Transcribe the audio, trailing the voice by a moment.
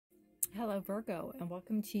Hello Virgo, and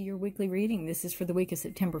welcome to your weekly reading. This is for the week of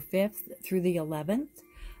September 5th through the 11th,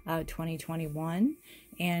 2021.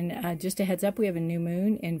 And just a heads up, we have a new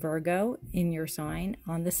moon in Virgo in your sign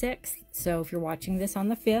on the 6th. So if you're watching this on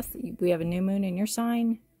the 5th, we have a new moon in your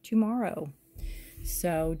sign tomorrow.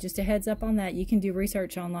 So just a heads up on that. You can do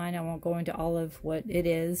research online. I won't go into all of what it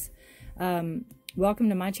is. Welcome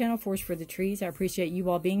to my channel, Forest for the Trees. I appreciate you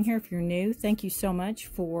all being here. If you're new, thank you so much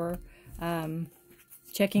for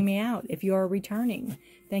checking me out. If you are returning,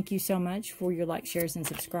 thank you so much for your likes, shares, and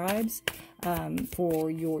subscribes,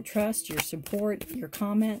 for your trust, your support, your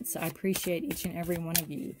comments. I appreciate each and every one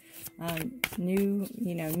of you. New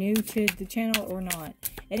to the channel or not.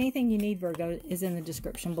 Anything you need, Virgo, is in the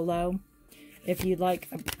description below. If you'd like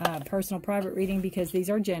a personal private reading, because these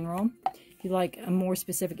are general, if you'd like a more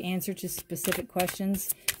specific answer to specific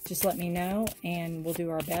questions, just let me know and we'll do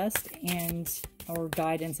our best, or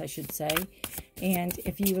guidance, I should say. And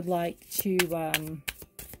if you would like to,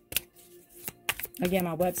 again,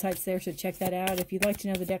 my website's there, so check that out. If you'd like to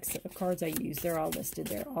know the decks of cards I use, they're all listed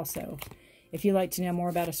there also. If you'd like to know more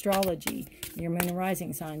about astrology, your moon and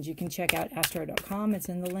rising signs, you can check out astro.com. It's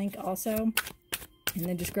in the link also. In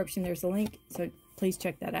the description, there's a link, so please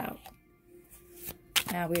check that out.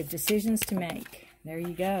 Now, we have decisions to make. There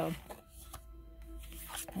you go.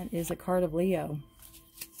 That is a card of Leo.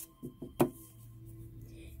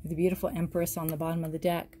 The beautiful Empress on the bottom of the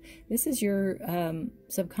deck. This is your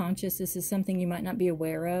subconscious. This is something you might not be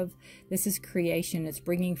aware of. This is creation. It's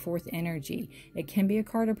bringing forth energy. It can be a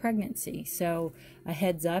card of pregnancy. So a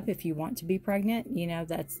heads up if you want to be pregnant. You know,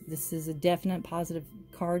 this is a definite positive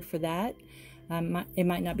card for that. It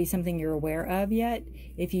might not be something you're aware of yet.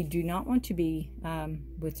 If you do not want to be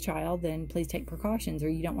with child, then please take precautions. Or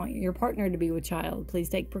you don't want your partner to be with child, please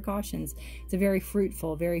take precautions. It's a very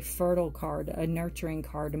fruitful, very fertile card, a nurturing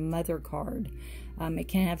card, a mother card. It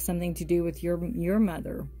can have something to do with your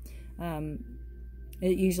mother. It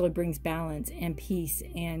usually brings balance and peace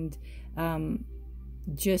and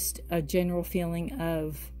just a general feeling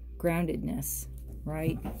of groundedness,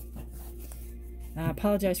 right? I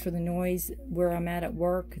apologize for the noise where I'm at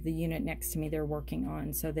work. The unit next to me, they're working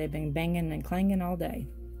on. So they've been banging and clanging all day.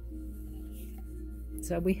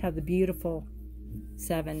 So we have the beautiful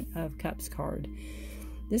Seven of Cups card.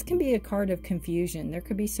 This can be a card of confusion. There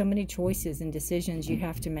could be so many choices and decisions you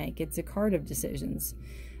have to make. It's a card of decisions.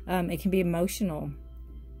 It can be emotional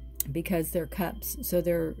because they're cups. So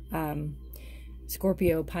they're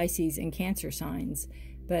Scorpio, Pisces, and Cancer signs.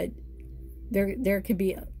 But there could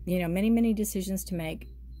be, many decisions to make.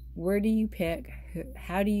 Where do you pick?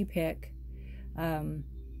 How do you pick?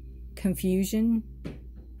 Confusion,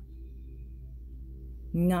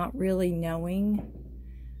 not really knowing.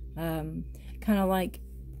 Kind of like,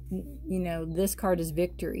 this card is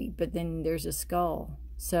victory, but then there's a skull.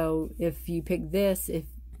 So if you pick this, if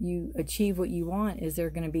you achieve what you want, is there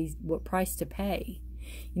going to be what price to pay?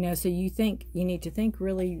 So you need to think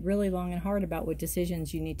really, really long and hard about what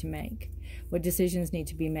decisions you need to make, what decisions need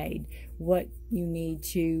to be made, what you need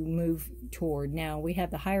to move toward. Now, we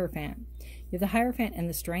have the Hierophant. You have the Hierophant and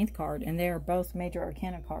the Strength card, and they are both major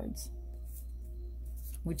arcana cards,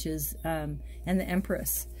 which is, and the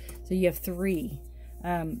Empress. So you have three.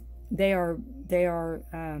 They are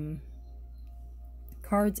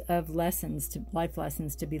cards of lessons, life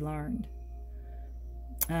lessons to be learned.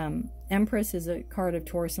 Empress is a card of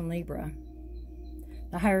Taurus and Libra.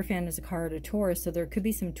 The Hierophant is a card of Taurus, so there could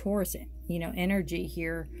be some Taurus, energy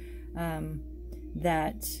here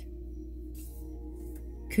that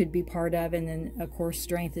could be part of, and then, of course,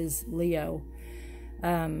 Strength is Leo.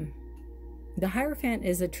 The Hierophant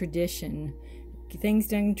is a tradition, things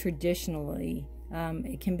done traditionally.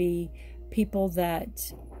 It can be people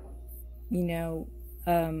that,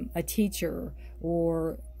 a teacher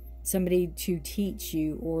or somebody to teach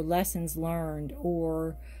you, or lessons learned,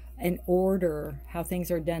 or an order, how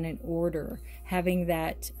things are done in order, having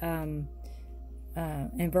that, and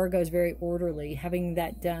Virgo is very orderly, having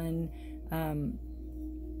that done,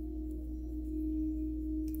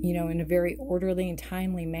 in a very orderly and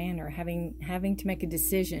timely manner, having to make a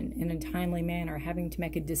decision in a timely manner, having to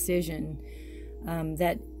make a decision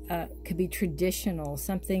that could be traditional,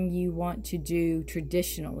 something you want to do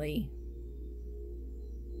traditionally.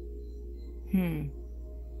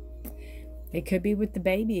 It could be with the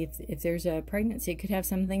baby. If there's a pregnancy, it could have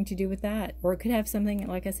something to do with that. Or it could have something,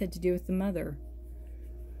 like I said, to do with the mother.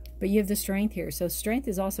 But you have the Strength here. So Strength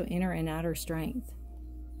is also inner and outer strength.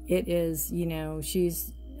 It is,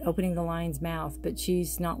 she's opening the lion's mouth, but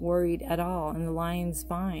she's not worried at all. And the lion's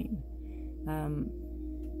fine. I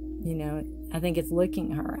think it's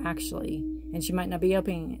licking her, actually. And she might not be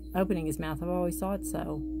opening his mouth. I've always thought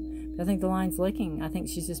so. I think the line's licking. I think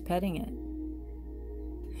she's just petting it.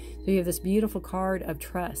 So you have this beautiful card of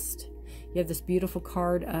trust. You have this beautiful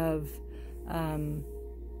card of,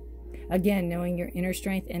 again, knowing your inner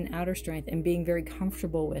strength and outer strength and being very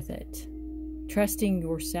comfortable with it. Trusting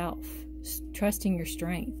yourself. Trusting your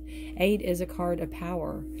strength. 8 is a card of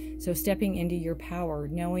power. So stepping into your power.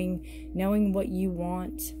 Knowing what you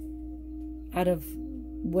want out of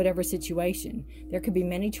whatever situation. There could be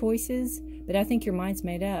many choices, but I think your mind's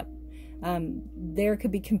made up. There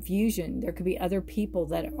could be confusion. There could be other people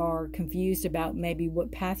that are confused about maybe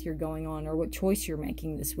what path you're going on or what choice you're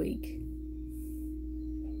making this week.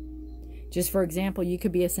 Just for example, you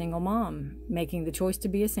could be a single mom, making the choice to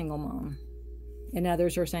be a single mom. And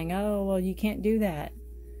others are saying, oh, well, you can't do that.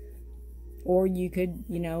 Or you could,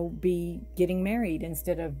 be getting married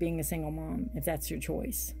instead of being a single mom, if that's your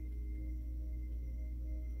choice.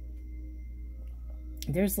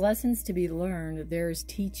 There's lessons to be learned. There's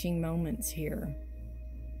teaching moments here.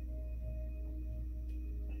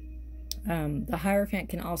 The Hierophant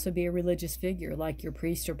can also be a religious figure, like your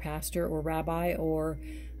priest or pastor or rabbi, or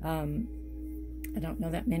I don't know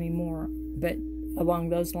that many more, but along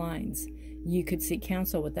those lines, you could seek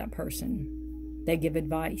counsel with that person. They give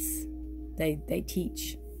advice. They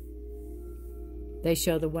teach. They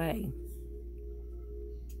show the way.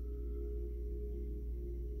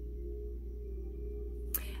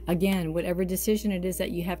 Again, whatever decision it is that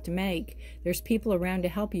you have to make, there's people around to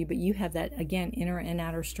help you, but you have that, again, inner and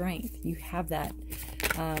outer strength. You have that.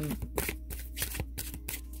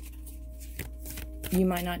 You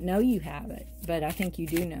might not know you have it, but I think you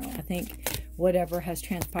do know. I think whatever has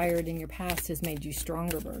transpired in your past has made you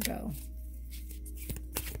stronger, Virgo.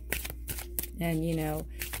 And,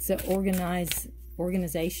 it's an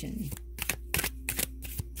organization.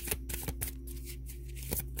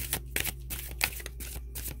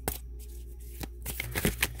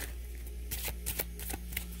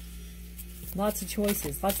 Lots of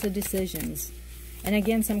choices, lots of decisions. And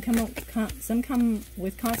again, some come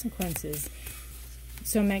with consequences.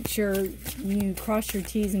 So make sure you cross your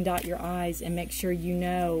T's and dot your I's and make sure you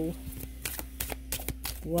know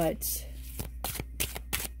what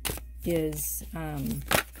is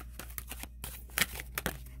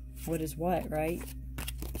what, right?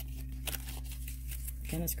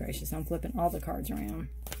 Goodness gracious, I'm flipping all the cards around.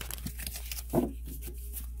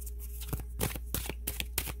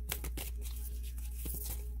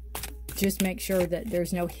 Just make sure that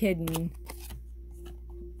there's no hidden,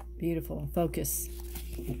 beautiful, focus.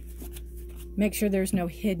 Make sure there's no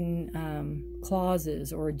hidden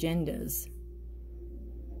clauses or agendas.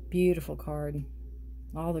 Beautiful card.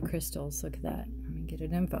 All the crystals, look at that. Let me get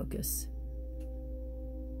it in focus.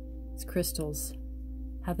 It's crystals,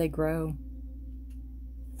 how they grow.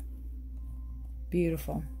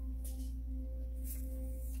 Beautiful.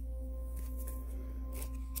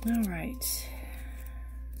 All right.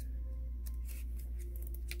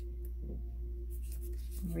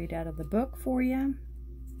 Read out of the book for you.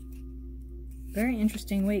 Very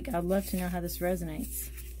interesting week. I'd love to know how this resonates.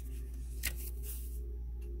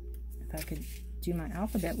 If I could do my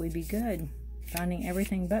alphabet, we'd be good. Finding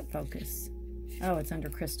everything but focus. Oh, it's under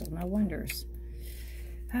crystal. No wonders.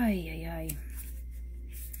 Ay, ay, ay.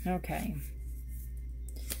 Okay.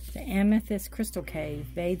 The amethyst crystal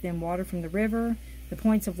cave, bathed in water from the river, the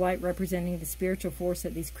points of light representing the spiritual force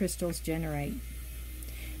that these crystals generate.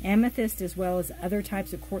 Amethyst, as well as other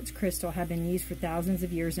types of quartz crystal, have been used for thousands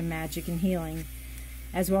of years in magic and healing,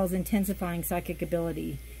 as well as intensifying psychic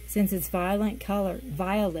ability. Since its violet color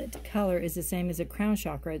is the same as a crown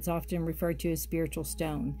chakra, it's often referred to as spiritual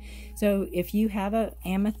stone. So if you have an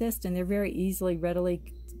amethyst, and they're very readily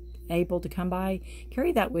able to come by,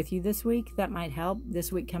 carry that with you this week. That might help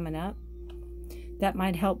this week coming up. That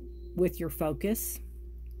might help with your focus.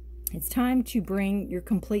 It's time to bring your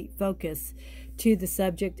complete focus to the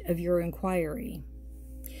subject of your inquiry.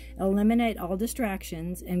 Eliminate all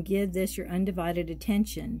distractions and give this your undivided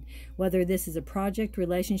attention, whether this is a project,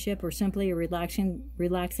 relationship, or simply a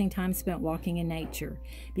relaxing time spent walking in nature.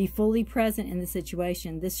 Be fully present in the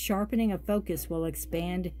situation. This sharpening of focus will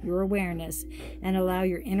expand your awareness and allow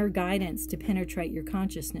your inner guidance to penetrate your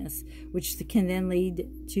consciousness, which can then be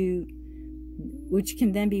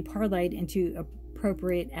parlayed into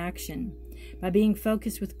appropriate action. By being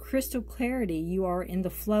focused with crystal clarity, you are in the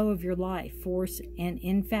flow of your life force and,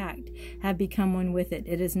 in fact, have become one with it.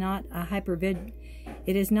 It is not a hypervigilant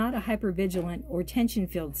or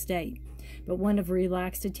tension-filled state, but one of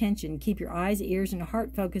relaxed attention. Keep your eyes, ears, and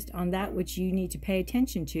heart focused on that which you need to pay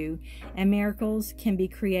attention to, and miracles can be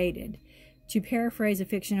created. To paraphrase a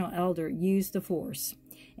fictional elder, use the force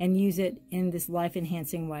and use it in this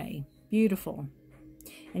life-enhancing way. Beautiful.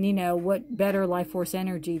 And you know, what better life force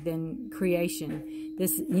energy than creation?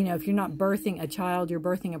 This, you know, if you're not birthing a child, you're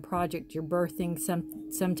birthing a project, you're birthing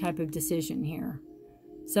some type of decision here.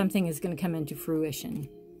 Something is going to come into fruition.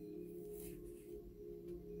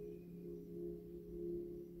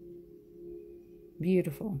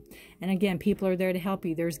 Beautiful. And again, people are there to help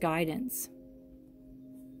you. There's guidance.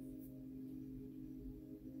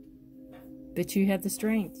 But you have the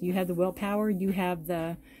strength. You have the willpower. You have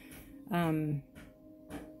the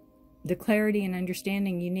clarity and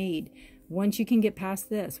understanding you need. Once you can get past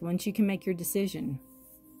this, once you can make your decision.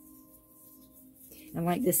 And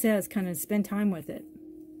like this says, kind of spend time with it.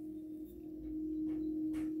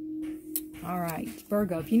 All right,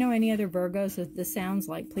 Virgo, if you know any other Virgos that this sounds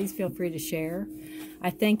like, please feel free to share. I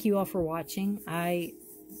thank you all for watching. I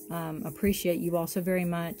appreciate you all so very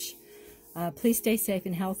much. Please stay safe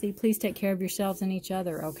and healthy. Please take care of yourselves and each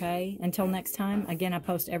other, okay? Until next time, again, I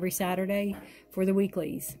post every Saturday for the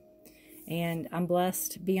weeklies. And I'm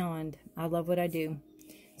blessed beyond. I love what I do.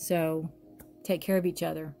 So take care of each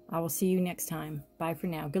other. I will see you next time. Bye for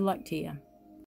now. Good luck to you.